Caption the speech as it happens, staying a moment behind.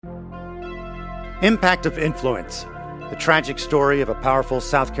Impact of Influence, the tragic story of a powerful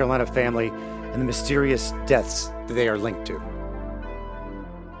South Carolina family and the mysterious deaths that they are linked to.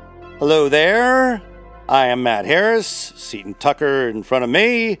 Hello there. I am Matt Harris, Seton Tucker in front of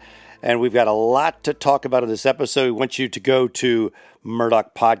me, and we've got a lot to talk about in this episode. We want you to go to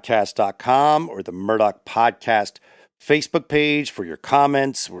murdochpodcast.com or the Murdoch Podcast Facebook page for your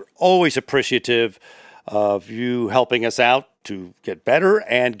comments. We're always appreciative of you helping us out to get better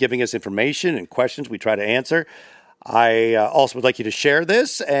and giving us information and questions we try to answer. I also would like you to share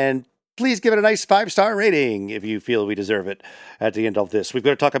this and please give it a nice 5-star rating if you feel we deserve it at the end of this. We're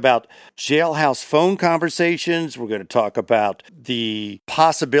going to talk about jailhouse phone conversations. We're going to talk about the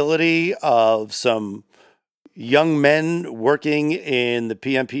possibility of some young men working in the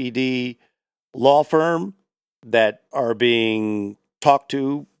PMPED law firm that are being talked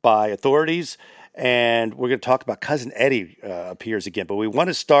to by authorities. And we're going to talk about Cousin Eddie appears again. But we want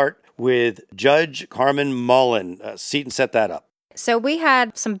to start with Judge Carmen Mullen. Seton set that up. So we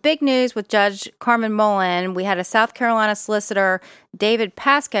had some big news with Judge Carmen Mullen. We had a South Carolina solicitor, David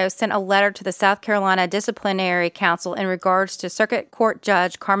Pascoe, sent a letter to the South Carolina Disciplinary Council in regards to Circuit Court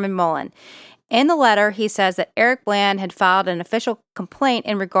Judge Carmen Mullen. In the letter, he says that Eric Bland had filed an official complaint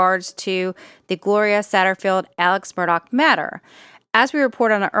in regards to the Gloria Satterfield Alex Murdaugh matter. As we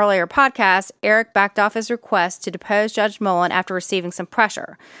reported on an earlier podcast, Eric backed off his request to depose Judge Mullen after receiving some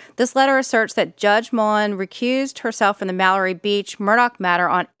pressure. This letter asserts that Judge Mullen recused herself from the Mallory Beach Murdaugh matter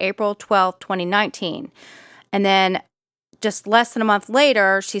on April 12, 2019. And then just less than a month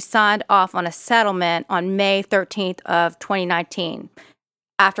later, she signed off on a settlement on May 13th of 2019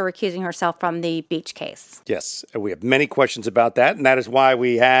 after recusing herself from the Beach case. Yes, and we have many questions about that, and that is why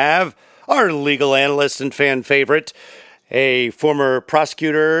we have our legal analyst and fan favorite, a former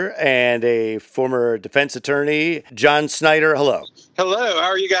prosecutor and a former defense attorney, John Snyder. Hello. Hello. How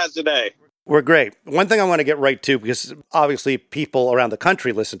are you guys today? We're great. One thing I want to get right to, because obviously people around the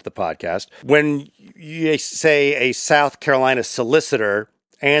country listen to the podcast, when you say a South Carolina solicitor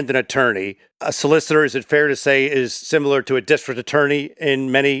and an attorney, a solicitor, is it fair to say, is similar to a district attorney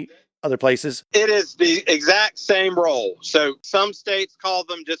in many other places? It is the exact same role. So some states call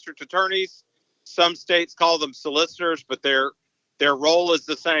them district attorneys. Some states call them solicitors, but their role is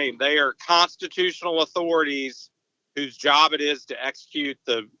the same. They are constitutional authorities whose job it is to execute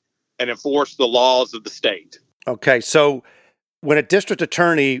and enforce the laws of the state. Okay, so when a district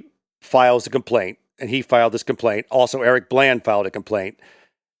attorney files a complaint, and he filed this complaint, also Eric Bland filed a complaint,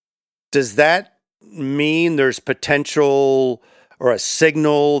 does that mean there's potential or a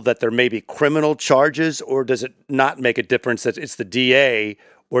signal that there may be criminal charges, or does it not make a difference that it's the DA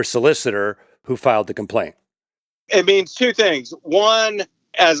or solicitor who filed the complaint? It means two things. One,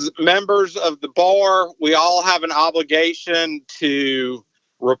 as members of the bar, we all have an obligation to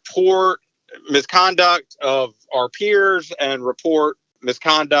report misconduct of our peers and report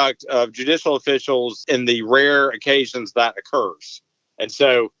misconduct of judicial officials in the rare occasions that occurs. And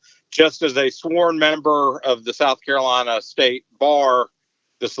so just as a sworn member of the South Carolina State Bar,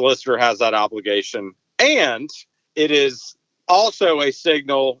 the solicitor has that obligation. And it is also a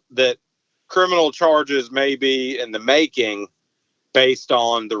signal that criminal charges may be in the making based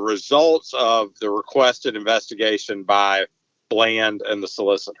on the results of the requested investigation by Bland and the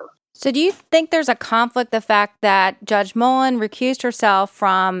solicitor. So do you think there's a conflict, the fact that Judge Mullen recused herself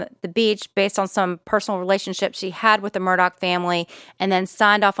from the Beach based on some personal relationship she had with the Murdaugh family and then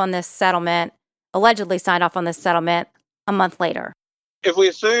signed off on this settlement, allegedly signed off on this settlement a month later? If we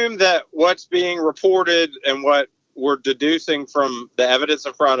assume that what's being reported and what we're deducing from the evidence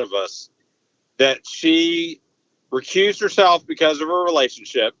in front of us, that she recused herself because of her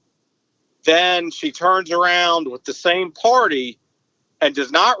relationship, then she turns around with the same party and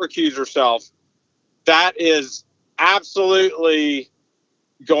does not recuse herself, that is absolutely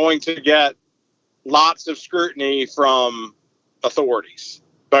going to get lots of scrutiny from authorities,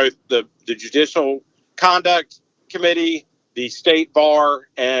 both the Judicial Conduct Committee, the State Bar,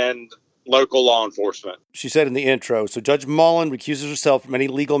 and local law enforcement. She said in the intro, so Judge Mullen recuses herself from any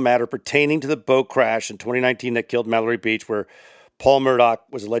legal matter pertaining to the boat crash in 2019 that killed Mallory Beach, where Paul Murdaugh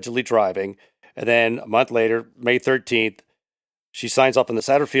was allegedly driving. And then a month later, May 13th, she signs off on the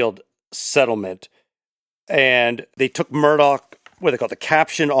Satterfield settlement. And they took Murdaugh, what they call the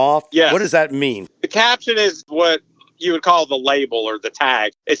caption off. Yes. What does that mean? The caption is what you would call the label or the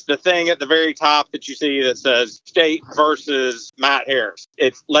tag. It's the thing at the very top that you see that says State versus Matt Harris.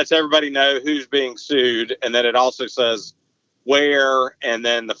 It lets everybody know who's being sued, and then it also says where, and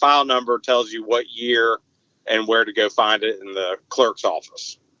then the file number tells you what year and where to go find it in the clerk's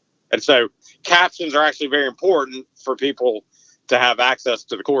office. And so captions are actually very important for people to have access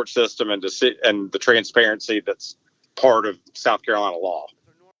to the court system and and the transparency that's part of South Carolina law.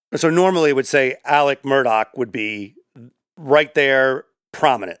 So normally it would say Alec Murdaugh would be right there,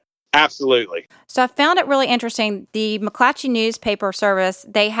 prominent. Absolutely. So I found it really interesting. The McClatchy newspaper service,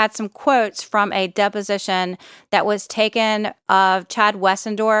 they had some quotes from a deposition that was taken of Chad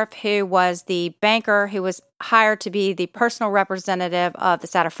Westendorf, who was the banker who was hired to be the personal representative of the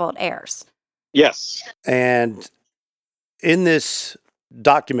Satterfield heirs. Yes. And in this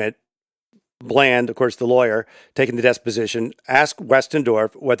document, Bland, of course, the lawyer, taking the deposition, asked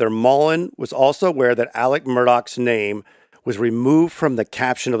Westendorf whether Mullen was also aware that Alec Murdaugh's name was removed from the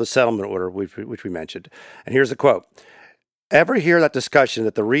caption of the settlement order, which we mentioned. And here's the quote. Ever hear that discussion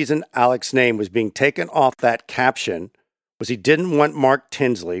that the reason Alec's name was being taken off that caption was he didn't want Mark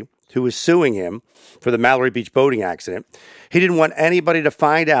Tinsley, who was suing him for the Mallory Beach boating accident, he didn't want anybody to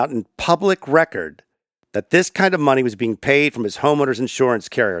find out in public record that this kind of money was being paid from his homeowner's insurance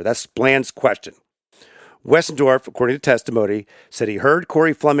carrier. That's Bland's question. Westendorf, according to testimony, said he heard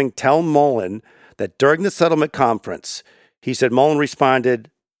Corey Fleming tell Mullen that during the settlement conference, he said Mullen responded,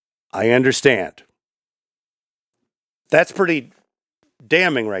 "I understand." That's pretty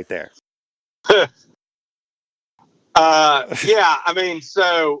damning right there. Yeah, I mean,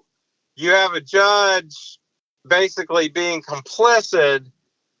 so you have a judge basically being complicit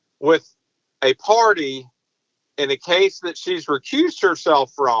with a party in a case that she's recused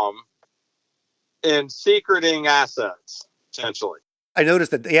herself from in secreting assets, essentially. I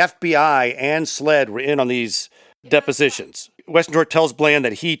noticed that the FBI and SLED were in on these depositions. Westendorf tells Bland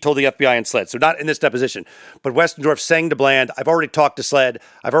that he told the FBI and SLED, so not in this deposition, but Westendorf saying to Bland, I've already talked to SLED,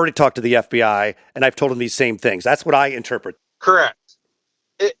 I've already talked to the FBI, and I've told them these same things. That's what I interpret. Correct.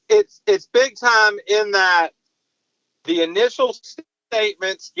 It's big time in that the initial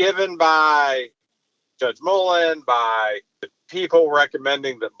statements given by Judge Mullen, by the people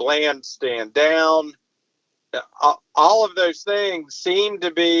recommending that Bland stand down, all of those things seem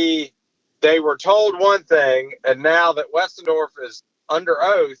to be, they were told one thing, and now that Westendorf is under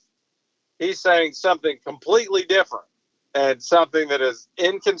oath, he's saying something completely different and something that is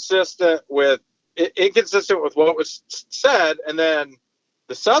inconsistent with what was said, and then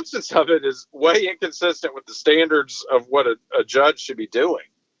the substance of it is way inconsistent with the standards of what a judge should be doing.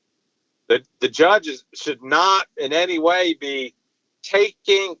 The judges should not in any way be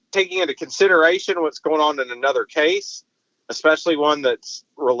taking into consideration what's going on in another case, especially one that's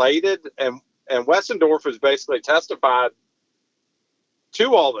related. And Westendorf has basically testified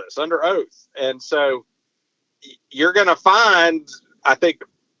to all this under oath. And so you're going to find, I think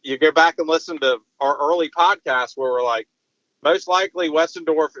you go back and listen to our early podcast where we're like, most likely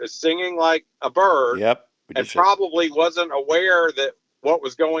Westendorf is singing like a bird. Yep. And probably wasn't aware that what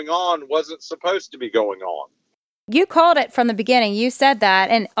was going on wasn't supposed to be going on. You called it from the beginning. You said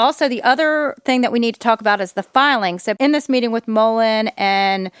that. And also the other thing that we need to talk about is the filing. So in this meeting with Mullen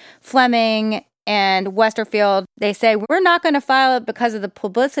and Fleming and Westerfield, they say, we're not going to file it because of the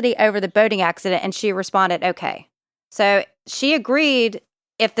publicity over the boating accident. And she responded, okay. So she agreed,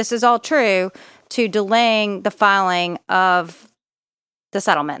 if this is all true, to delaying the filing of the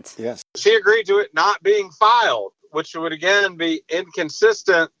settlement. Yes. She agreed to it not being filed, which would again be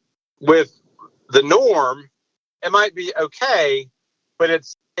inconsistent with the norm. It might be okay, but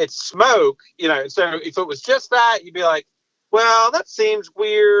it's smoke, So if it was just that, you'd be like, well, that seems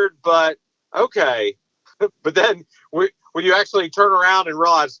weird, but okay. But then when you actually turn around and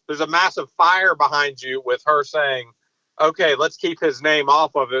realize there's a massive fire behind you with her saying, okay, let's keep his name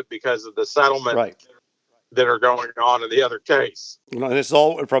off of it because of the settlement that are going on in the other case. This is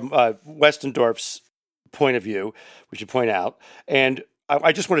all from Westendorf's point of view, we should point out. And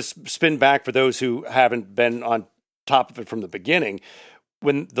I just want to spin back for those who haven't been on top of it from the beginning.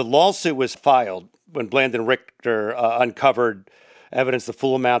 When the lawsuit was filed, when Bland and Richter uncovered evidence, the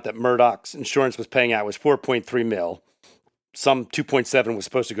full amount that Murdaugh's insurance was paying out was $4.3 million. Some 2.7 was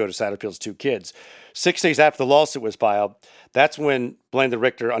supposed to go to Satterfield's two kids. 6 days after the lawsuit was filed, that's when Bland and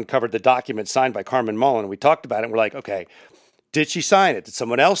Richter uncovered the document signed by Carmen Mullen. We talked about it, and we're like, okay, did she sign it? Did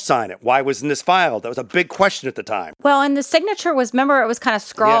someone else sign it? Why wasn't this filed? That was a big question at the time. Well, and the signature was, remember, it was kind of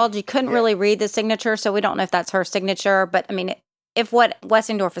scrawled. Yeah. You couldn't really read the signature, so we don't know if that's her signature. But, I mean, if what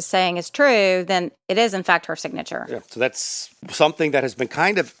Westendorf is saying is true, then it is, in fact, her signature. Yeah, so that's something that has been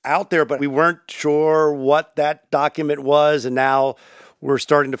kind of out there, but we weren't sure what that document was. And now we're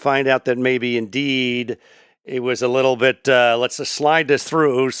starting to find out that maybe indeed it was a little bit, let's just slide this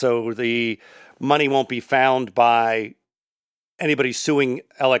through so the money won't be found by anybody suing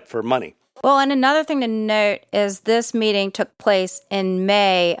Alec for money. Well, and another thing to note is this meeting took place in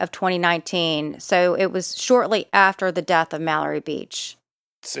May of 2019. So it was shortly after the death of Mallory Beach.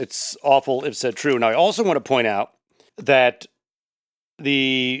 It's awful if said true. Now, I also want to point out that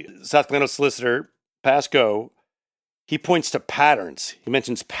the South Carolina solicitor, Pasco, he points to patterns. He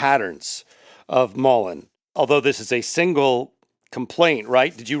mentions patterns of Mullen, although this is a single complaint,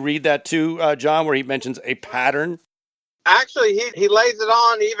 right? Did you read that too, John, where he mentions a pattern? Actually, he lays it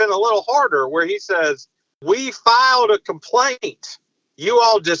on even a little harder, where he says, we filed a complaint. You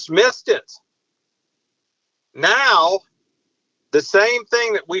all dismissed it. Now, the same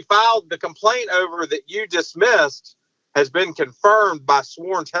thing that we filed the complaint over that you dismissed has been confirmed by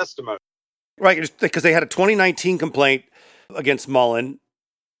sworn testimony. Right, because they had a 2019 complaint against Mullen,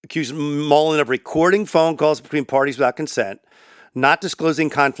 accusing Mullen of recording phone calls between parties without consent, not disclosing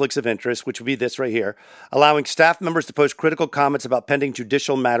conflicts of interest, which would be this right here, allowing staff members to post critical comments about pending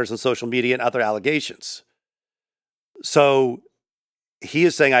judicial matters on social media and other allegations. So he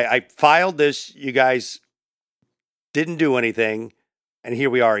is saying, I filed this, you guys didn't do anything, and here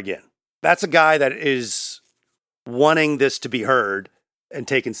we are again. That's a guy that is wanting this to be heard and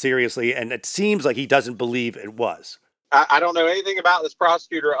taken seriously, and it seems like he doesn't believe it was. I don't know anything about this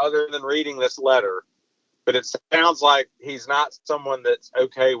prosecutor other than reading this letter, but it sounds like he's not someone that's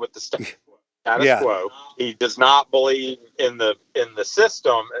okay with the status quo. He does not believe in the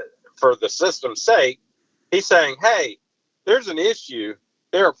system for the system's sake. He's saying, hey, there's an issue.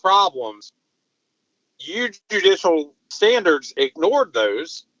 There are problems. You judicial standards ignored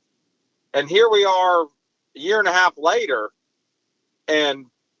those. And here we are a year and a half later. And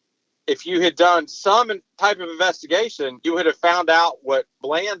if you had done some type of investigation, you would have found out what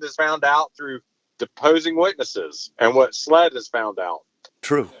Bland has found out through deposing witnesses and what SLED has found out.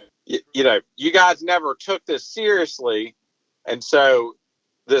 True. You guys never took this seriously. And so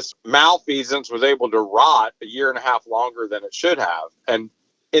this malfeasance was able to rot a year and a half longer than it should have. And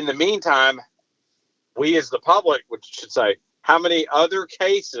in the meantime, we as the public should say, how many other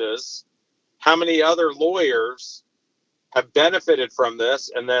cases, how many other lawyers have benefited from this?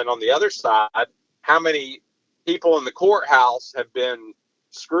 And then on the other side, how many people in the courthouse have been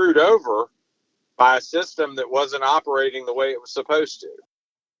screwed over by a system that wasn't operating the way it was supposed to?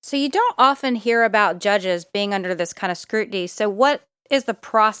 So you don't often hear about judges being under this kind of scrutiny. So what is the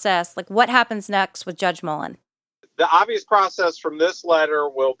process? Like, what happens next with Judge Mullen? The obvious process from this letter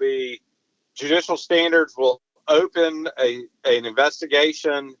will be judicial standards will open an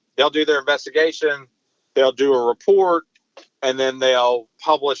investigation. They'll do their investigation. They'll do a report, and then they'll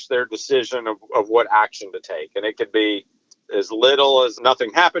publish their decision of what action to take. And it could be as little as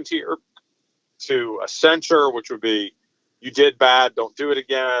nothing happened here to a censure, which would be you did bad, don't do it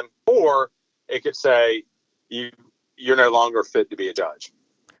again. Or it could say you're no longer fit to be a judge.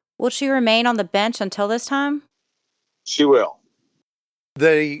 Will she remain on the bench until this time? She will.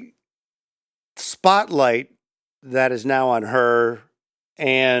 The spotlight that is now on her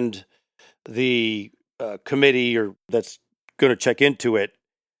and the committee that's going to check into it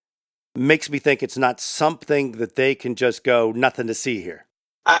makes me think it's not something that they can just go, nothing to see here.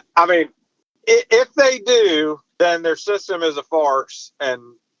 I mean, if they do, then their system is a farce, and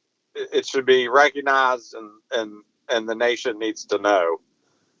it should be recognized, and the nation needs to know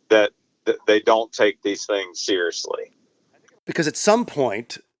that they don't take these things seriously. Because at some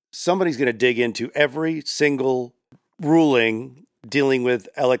point, somebody's going to dig into every single ruling dealing with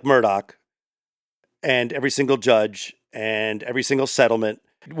Alec Murdaugh and every single judge and every single settlement.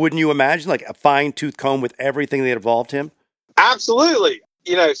 Wouldn't you imagine like a fine-tooth comb with everything that involved him? Absolutely.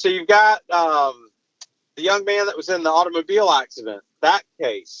 So you've got the young man that was in the automobile accident, that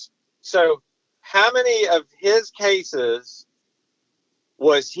case. So how many of his cases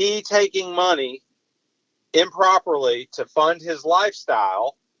was he taking money improperly to fund his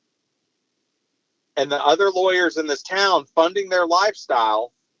lifestyle, and the other lawyers in this town funding their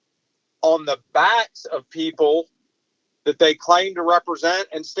lifestyle on the backs of people that they claim to represent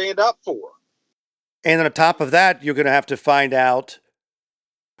and stand up for? And then on top of that, you're going to have to find out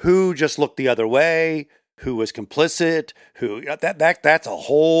who just looked the other way, who was complicit, that's a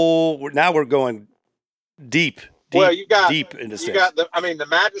whole. Now we're going deep into things. You got the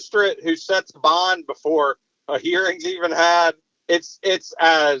magistrate who sets a bond before a hearing's even had. It's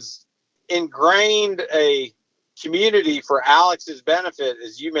as ingrained a community for Alex's benefit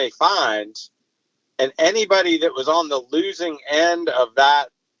as you may find, and anybody that was on the losing end of that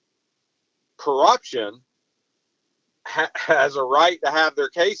corruption has a right to have their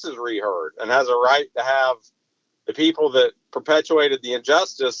cases reheard and has a right to have the people that perpetuated the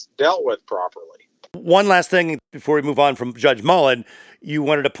injustice dealt with properly. One last thing before we move on from Judge Mullen, you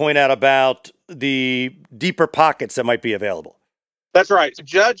wanted to point out about the deeper pockets that might be available. That's right.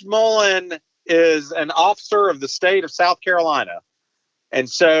 Judge Mullen is an officer of the state of South Carolina. And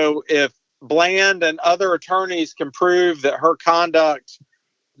so if Bland and other attorneys can prove that her conduct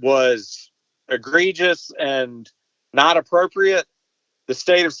was egregious and not appropriate, the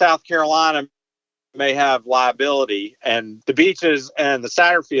state of South Carolina may have liability, and the Beaches and the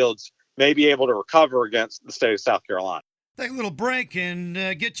Satterfields may be able to recover against the state of South Carolina. Take a little break and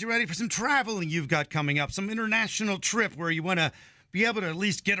get you ready for some traveling you've got coming up, some international trip where you want to be able to at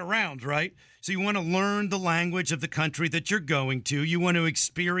least get around, right? So you want to learn the language of the country that you're going to. You want to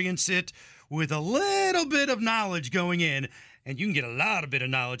experience it with a little bit of knowledge going in. And you can get a lot of bit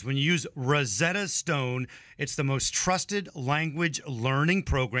of knowledge when you use Rosetta Stone. It's the most trusted language learning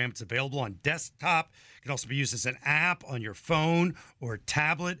program. It's available on desktop. It can also be used as an app on your phone or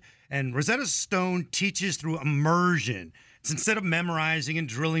tablet. And Rosetta Stone teaches through immersion. It's instead of memorizing and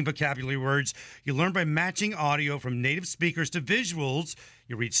drilling vocabulary words, you learn by matching audio from native speakers to visuals.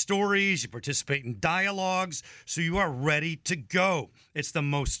 You read stories, you participate in dialogues, so you are ready to go. It's the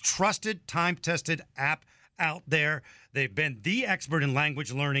most trusted, time-tested app out there. They've been the expert in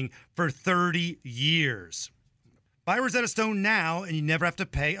language learning for 30 years. Buy Rosetta Stone now, and you never have to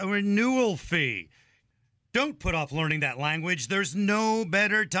pay a renewal fee. Don't put off learning that language. There's no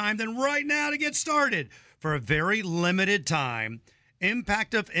better time than right now to get started. For a very limited time,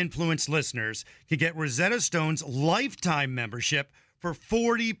 Impact of Influence listeners can get Rosetta Stone's lifetime membership for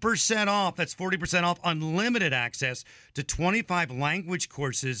 40% off. That's 40% off unlimited access to 25 language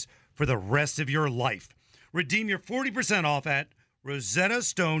courses for the rest of your life. Redeem your 40% off at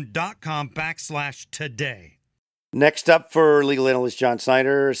rosettastone.com/today. Next up for legal analyst John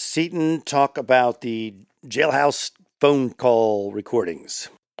Snyder, Seaton talk about the jailhouse phone call recordings.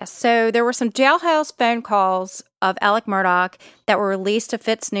 So there were some jailhouse phone calls of Alex Murdaugh that were released to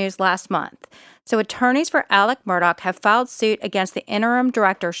Fitz News last month. So attorneys for Alex Murdaugh have filed suit against the interim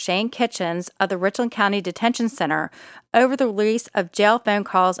director, Shane Kitchens, of the Richland County Detention Center over the release of jail phone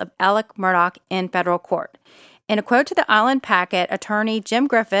calls of Alex Murdaugh in federal court. In a quote to the Island Packet, attorney Jim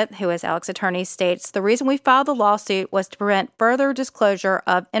Griffith, who is Alex's attorney, states, "The reason we filed the lawsuit was to prevent further disclosure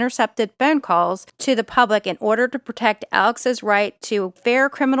of intercepted phone calls to the public in order to protect Alex's right to fair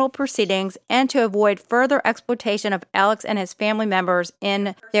criminal proceedings and to avoid further exploitation of Alex and his family members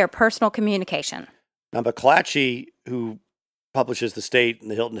in their personal communication." Now, McClatchy, who publishes The State and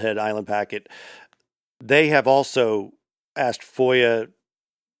the Hilton Head Island Packet, they have also asked FOIA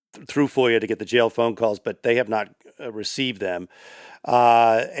to get the jail phone calls, but they have not received them.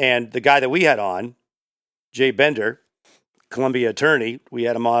 And the guy that we had on, Jay Bender, Columbia attorney, we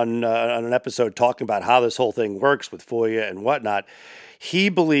had him on an episode talking about how this whole thing works with FOIA and whatnot. He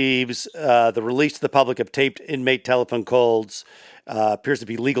believes the release to the public of taped inmate telephone calls appears to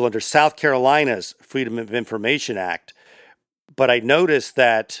be legal under South Carolina's Freedom of Information Act. But I noticed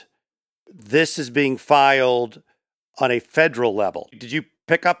that this is being filed on a federal level. Did you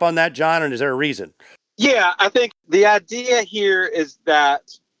pick up on that, John, and is there a reason? Yeah, I think the idea here is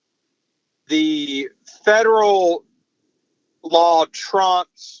that the federal law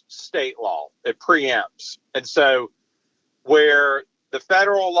trumps state law. It preempts. And so where the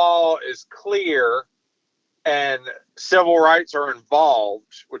federal law is clear and civil rights are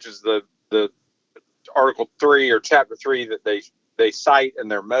involved, which is the Article 3 or Chapter 3 that they cite in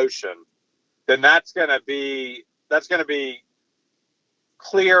their motion, then that's going to be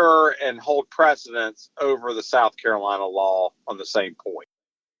clearer and hold precedence over the South Carolina law on the same point.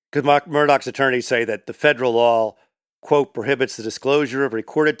 Because Murdaugh's attorneys say that the federal law, quote, prohibits the disclosure of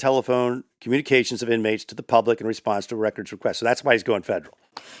recorded telephone communications of inmates to the public in response to a records request. So that's why he's going federal.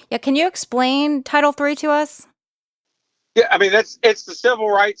 Yeah, can you explain Title III to us? Yeah, I mean, it's the Civil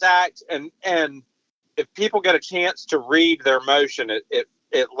Rights Act, and if people get a chance to read their motion, it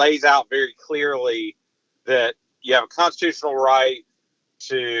lays out very clearly that you have a constitutional right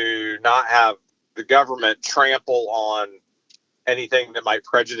to not have the government trample on anything that might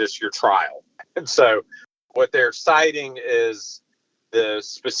prejudice your trial. And so what they're citing is the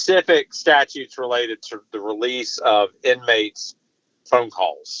specific statutes related to the release of inmates' phone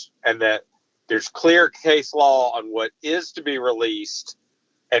calls, and that there's clear case law on what is to be released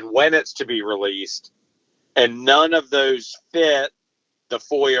and when it's to be released, and none of those fit the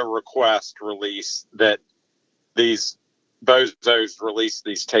FOIA request release that these bozos release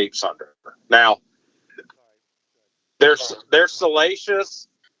these tapes under. Now, they're salacious.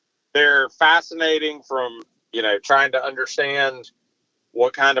 They're fascinating from, trying to understand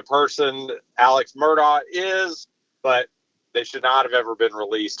what kind of person Alex Murdaugh is, but they should not have ever been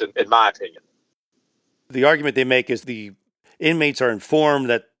released, in my opinion. The argument they make is the inmates are informed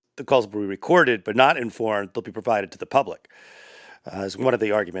that the calls will be recorded, but not informed they'll be provided to the public. Is one of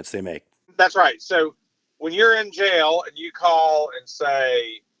the arguments they make. That's right. So when you're in jail and you call and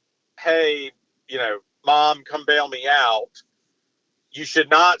say, hey, Mom, come bail me out, you should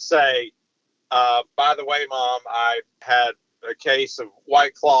not say, by the way, Mom, I had a case of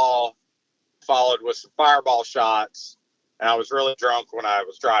White Claw followed with some fireball shots, and I was really drunk when I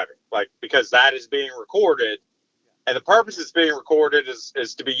was driving. Because that is being recorded, and the purpose it's being recorded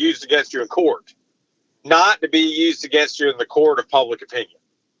is to be used against you in court, not to be used against you in the court of public opinion.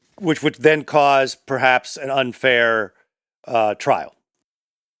 Which would then cause perhaps an unfair trial,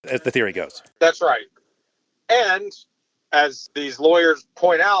 as the theory goes. That's right. And as these lawyers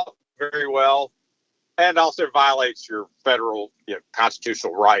point out very well, and also violates your federal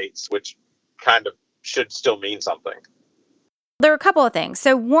constitutional rights, which kind of should still mean something. There are a couple of things.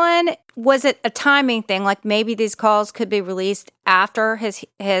 So one, was it a timing thing? Like maybe these calls could be released after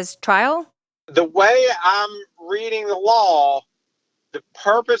his trial? The way I'm reading the law, the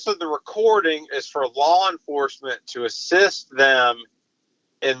purpose of the recording is for law enforcement to assist them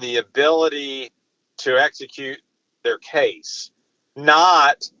in the ability to execute their case,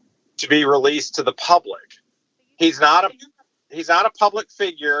 not to be released to the public. He's not a public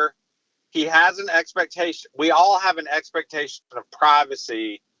figure. He has an expectation. We all have an expectation of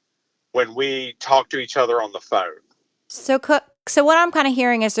privacy when we talk to each other on the phone. So what I'm kind of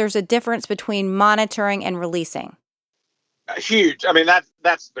hearing is there's a difference between monitoring and releasing. Huge. I mean,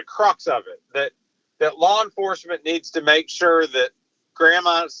 that's the crux of it. That law enforcement needs to make sure that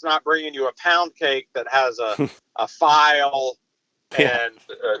grandma's not bringing you a pound cake that has a file and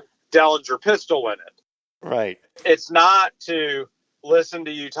a Dellinger pistol in it. Right. It's not to listen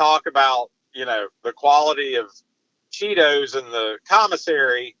to you talk about, the quality of Cheetos in the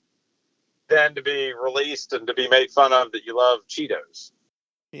commissary, then to be released and to be made fun of that you love Cheetos.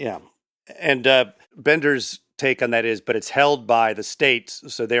 Yeah. And Bender's take on that is, but it's held by the states,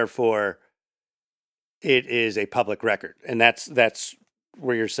 so therefore it is a public record. And that's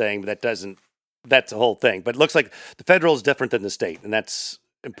where you're saying that's the whole thing. But it looks like the federal is different than the state, and that's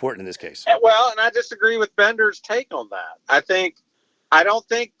important in this case. Well, and I disagree with Bender's take on that. I don't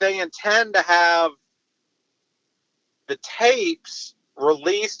think they intend to have the tapes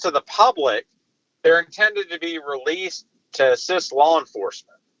released to the public. They're intended to be released to assist law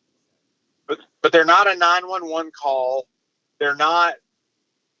enforcement. But they're not a 911 call. They're not,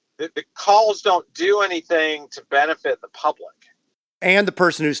 the calls don't do anything to benefit the public. And the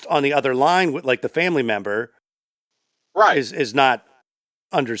person who's on the other line, like the family member, right, is not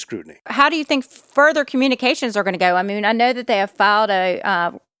under scrutiny. How do you think further communications are going to go? I mean, I know that they have filed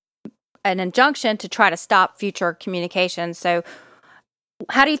an injunction to try to stop future communications. So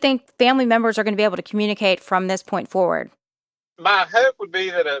how do you think family members are going to be able to communicate from this point forward? My hope would be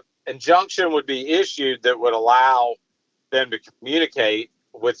that an injunction would be issued that would allow them to communicate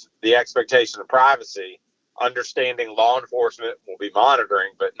with the expectation of privacy, understanding law enforcement will be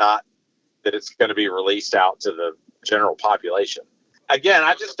monitoring, but not that it's going to be released out to the general population. Again,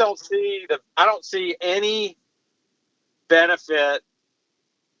 I just don't see any benefit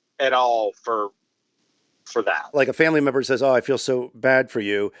at all for that. Like a family member says, "Oh, I feel so bad for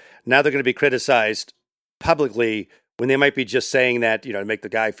you." Now they're going to be criticized publicly when they might be just saying that, to make the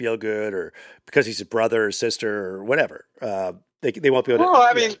guy feel good, or because he's a brother or sister or whatever. They won't be able to. Well,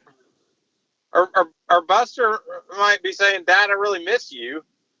 I mean, or Buster might be saying, "Dad, I really miss you,"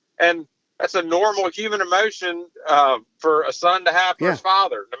 and that's a normal human emotion for a son to have for his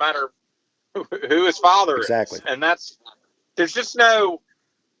father, no matter who his father is. And there's just no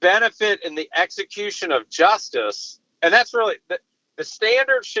benefit in the execution of justice. And that's really, the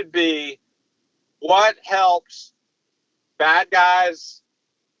standard should be what helps bad guys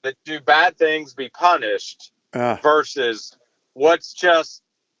that do bad things be punished versus what's just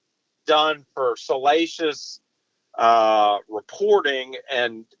done for salacious reporting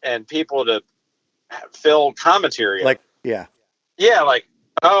and people to fill commentary.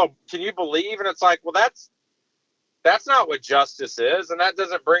 Oh, can you believe? And it's like, well, that's not what justice is, and that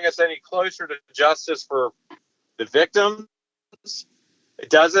doesn't bring us any closer to justice for the victims. It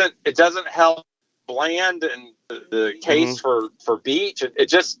doesn't help Bland and the case for Beach.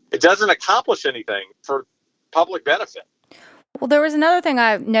 It doesn't accomplish anything for public benefit. Well, there was another thing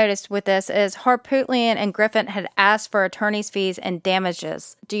I noticed with this is Harpootlian and Griffin had asked for attorney's fees and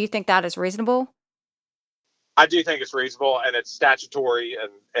damages. Do you think that is reasonable? I do think it's reasonable, and it's statutory,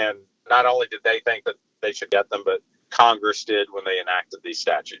 and not only did they think that they should get them, but Congress did when they enacted these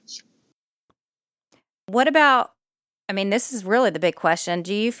statutes. What about I mean, this is really the big question.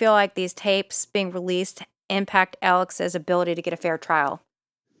 Do you feel like these tapes being released impact Alex's ability to get a fair trial?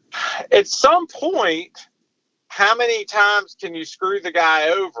 At some point, how many times can you screw the guy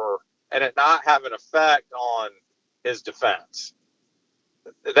over and it not have an effect on his defense?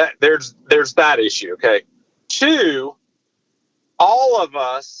 That there's that issue. Okay. 2, all of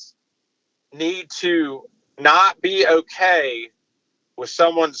us need to not be okay with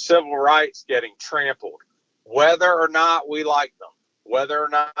someone's civil rights getting trampled, whether or not we like them, whether or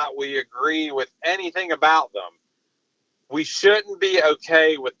not we agree with anything about them. We shouldn't be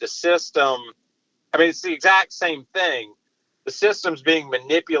okay with the system. I mean, it's the exact same thing. The system's being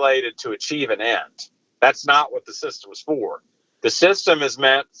manipulated to achieve an end. That's not what the system is for. The system is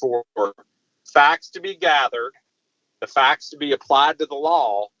meant for facts to be gathered, the facts to be applied to the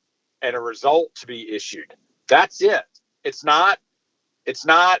law, and a result to be issued. That's it. It's not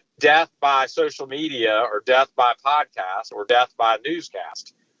death by social media or death by podcast or death by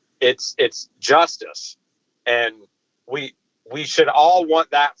newscast. It's justice. And we should all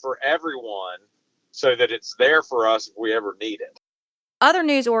want that for everyone so that it's there for us if we ever need it. Other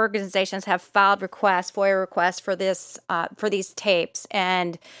news organizations have filed FOIA requests for these tapes,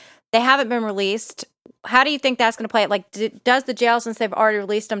 and they haven't been released. How do you think that's going to play out? Like, does the jail, since they've already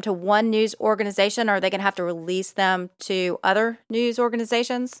released them to one news organization, are they going to have to release them to other news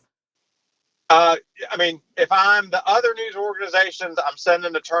organizations? I mean, if I'm the other news organizations, I'm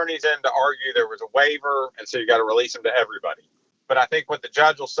sending attorneys in to argue there was a waiver, and so you got to release them to everybody. But I think what the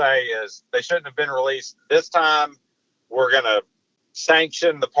judge will say is they shouldn't have been released this time. We're going to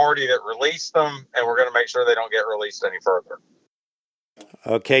sanction the party that released them, and we're going to make sure they don't get released any further.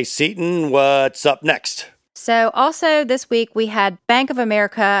 Okay, Seton, what's up next? So also this week we had Bank of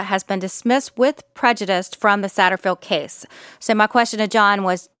America has been dismissed with prejudice from the Satterfield case. So my question to John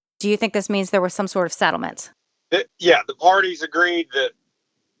was, do you think this means there was some sort of settlement? Yeah, the parties agreed that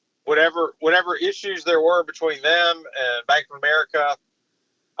whatever issues there were between them and Bank of America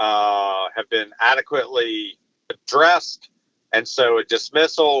have been adequately addressed. And so a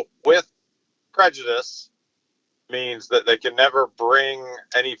dismissal with prejudice means that they can never bring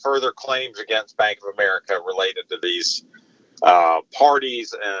any further claims against Bank of America related to these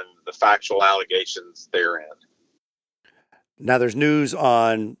parties and the factual allegations therein. Now there's news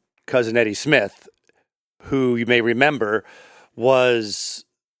on cousin Eddie Smith, who you may remember was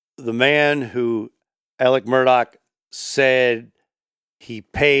the man who Alec Murdaugh said he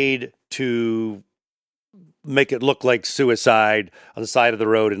paid to make it look like suicide on the side of the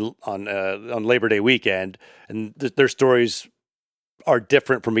road on Labor Day weekend. And their stories are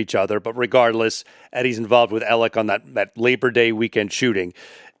different from each other, but regardless, Eddie's involved with Alec on that Labor Day weekend shooting.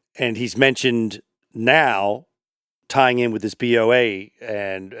 And he's mentioned now tying in with this BOA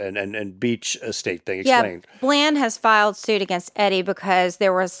and beach estate thing. Explain. Yeah, Bland has filed suit against Eddie because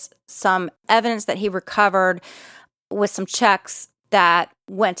there was some evidence that he recovered with some checks that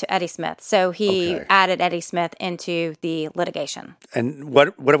went to Eddie Smith. So he added Eddie Smith into the litigation. And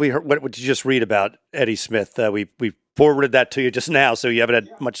what have we heard? What did you just read about Eddie Smith? We forwarded that to you just now, so you haven't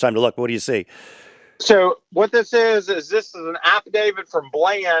had much time to look. What do you see? So what this is an affidavit from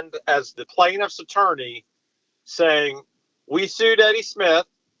Bland as the plaintiff's attorney saying, we sued Eddie Smith.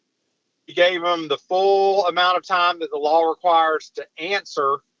 He gave him the full amount of time that the law requires to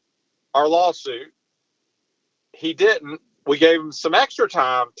answer our lawsuit. He didn't. We gave him some extra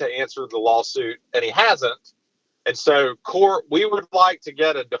time to answer the lawsuit, and he hasn't. And so, court, we would like to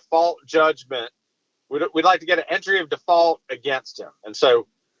get a default judgment. We'd like to get an entry of default against him. And so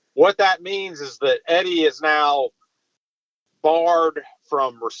what that means is that Eddie is now barred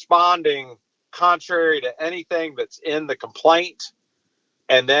from responding contrary to anything that's in the complaint.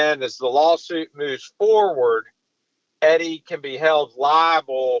 And then as the lawsuit moves forward, Eddie can be held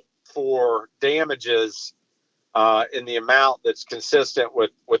liable for damages in the amount that's consistent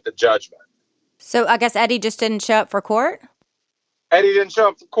with the judgment. So I guess Eddie just didn't show up for court? Eddie didn't show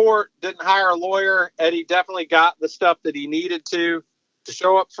up for court, didn't hire a lawyer. Eddie definitely got the stuff that he needed to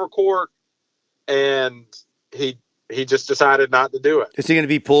show up for court, and he just decided not to do it. Is he going to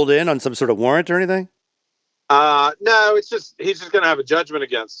be pulled in on some sort of warrant or anything? No, he's just going to have a judgment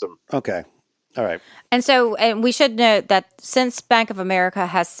against him. Okay. All right. And we should note that since Bank of America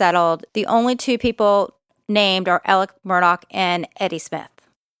has settled, the only two people named are Alec Murdaugh and Eddie Smith.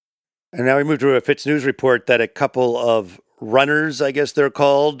 And now we move to a Fitz News report that a couple of runners, I guess they're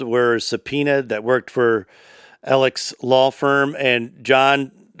called, were subpoenaed that worked for Alec's law firm. And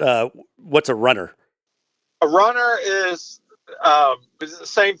John, what's a runner? A runner is the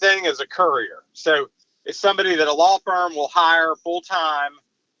same thing as a courier. So it's somebody that a law firm will hire full time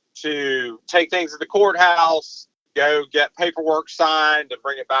to take things to the courthouse, go get paperwork signed and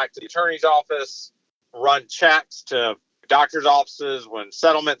bring it back to the attorney's office, run checks to doctor's offices when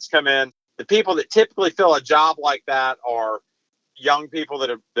settlements come in. The people that typically fill a job like that are young people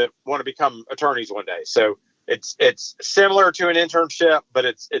that want to become attorneys one day. So it's similar to an internship, but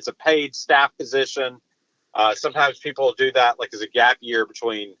it's a paid staff position. Sometimes people do that like as a gap year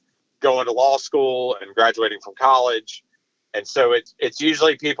between going to law school and graduating from college. And so it's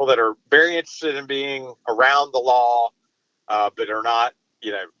usually people that are very interested in being around the law, but are not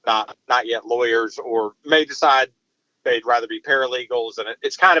yet lawyers, or may decide they'd rather be paralegals. And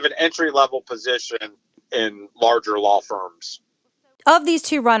it's kind of an entry level position in larger law firms. Of these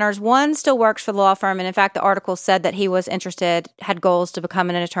two runners, one still works for the law firm, and in fact, the article said that he was interested, had goals to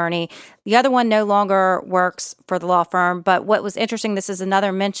become an attorney. The other one no longer works for the law firm, but what was interesting, this is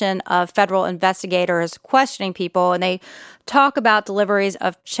another mention of federal investigators questioning people, and they talk about deliveries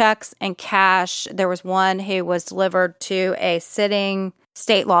of checks and cash. There was one who was delivered to a sitting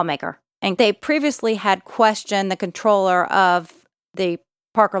state lawmaker, and they previously had questioned the controller of the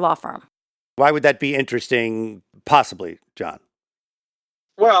Parker law firm. Why would that be interesting, possibly, John?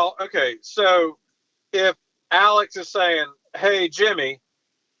 Well, okay, so if Alex is saying, hey, Jimmy,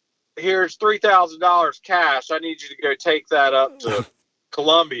 here's $3,000 cash. I need you to go take that up to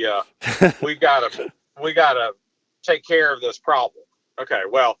Columbia. We gotta take care of this problem. Okay,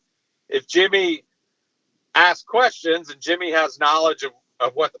 well, if Jimmy asks questions and Jimmy has knowledge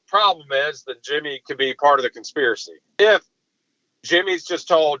of what the problem is, then Jimmy could be part of the conspiracy. If Jimmy's just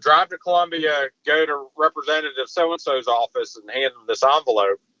told, drive to Columbia, go to Representative so-and-so's office and hand them this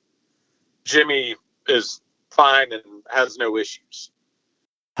envelope, Jimmy is fine and has no issues.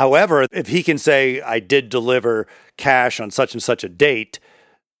 However, if he can say, I did deliver cash on such and such a date,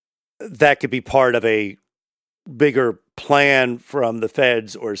 that could be part of a bigger plan from the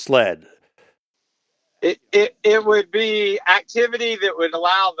feds or SLED. It would be activity that would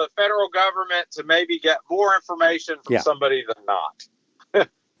allow the federal government to maybe get more information from somebody than not.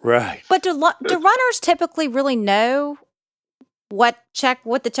 Right. But do runners typically really know what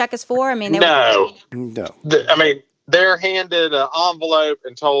the check is for? I mean, No. I mean, they're handed an envelope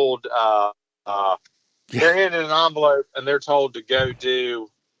and told they're handed an envelope and they're told to go do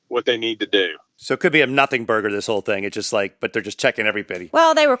what they need to do. So it could be a nothing burger, this whole thing. It's just but they're just checking everybody.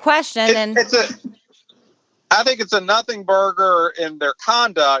 Well, they were questioned, I think it's a nothing burger in their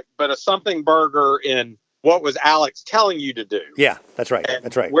conduct, but a something burger in what was Alex telling you to do. Yeah, that's right. And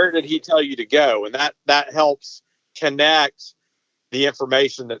that's right. Where did he tell you to go? And that helps connect the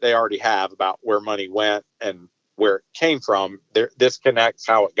information that they already have about where money went and where it came from. This connects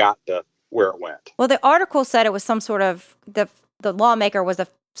how it got to where it went. Well, the article said it was some sort of, the lawmaker was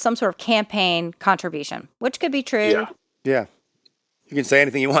some sort of campaign contribution, which could be true. Yeah. You can say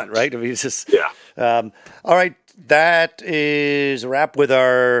anything you want, right? I mean, it's just... Yeah. All right. That is a wrap with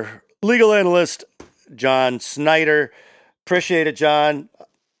our legal analyst, John Snyder. Appreciate it, John.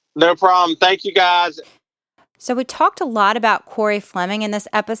 No problem. Thank you, guys. So we talked a lot about Corey Fleming in this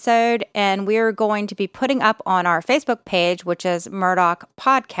episode, and we're going to be putting up on our Facebook page, which is Murdaugh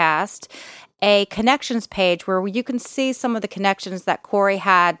Podcast, a connections page where you can see some of the connections that Corey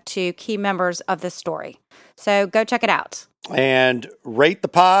had to key members of this story. So go check it out. And rate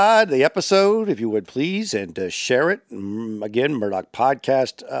the episode, if you would, please, and share it. Again, Murdaugh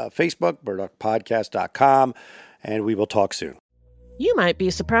Podcast, Facebook, murdaughpodcast.com, and we will talk soon. You might be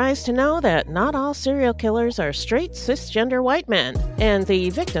surprised to know that not all serial killers are straight cisgender white men, and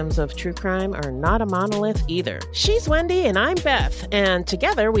the victims of true crime are not a monolith either. She's Wendy and I'm Beth, and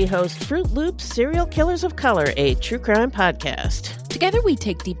together we host Fruit Loops Serial Killers of Color, a true crime podcast. Together we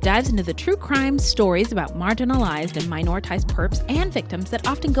take deep dives into the true crime stories about marginalized and minoritized perps and victims that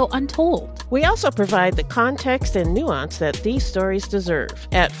often go untold. We also provide the context and nuance that these stories deserve.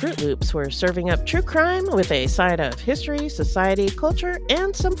 At Fruit Loops, we're serving up true crime with a side of history, society, culture,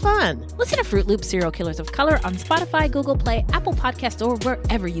 and some fun. Listen to Fruit Loops Serial Killers of Color on Spotify, Google Play, Apple Podcasts, or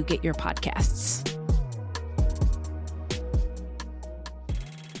wherever you get your podcasts.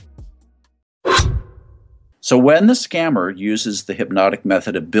 So when the scammer uses the hypnotic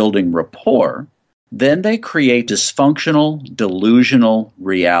method of building rapport, then they create dysfunctional, delusional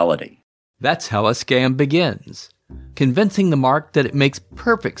reality. That's how a scam begins. Convincing the mark that it makes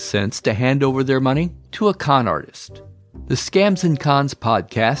perfect sense to hand over their money to a con artist. The Scams and Cons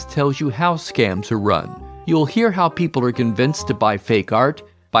podcast tells you how scams are run. You'll hear how people are convinced to buy fake art,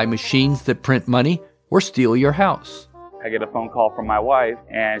 buy machines that print money, or steal your house. I get a phone call from my wife,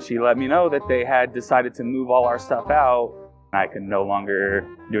 and she let me know that they had decided to move all our stuff out. I could no longer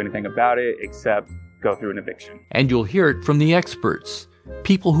do anything about it except go through an eviction. And you'll hear it from the experts.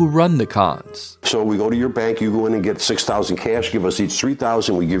 people who run the cons. So we go to your bank, you go in and get $6,000 cash, give us each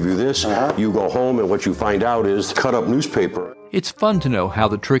 $3,000, we give you this. You go home and what you find out is cut up newspaper. It's fun to know how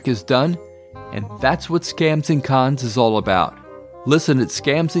the trick is done, and that's what Scams and Cons is all about. Listen at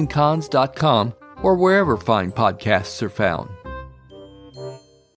scamsandcons.com or wherever fine podcasts are found.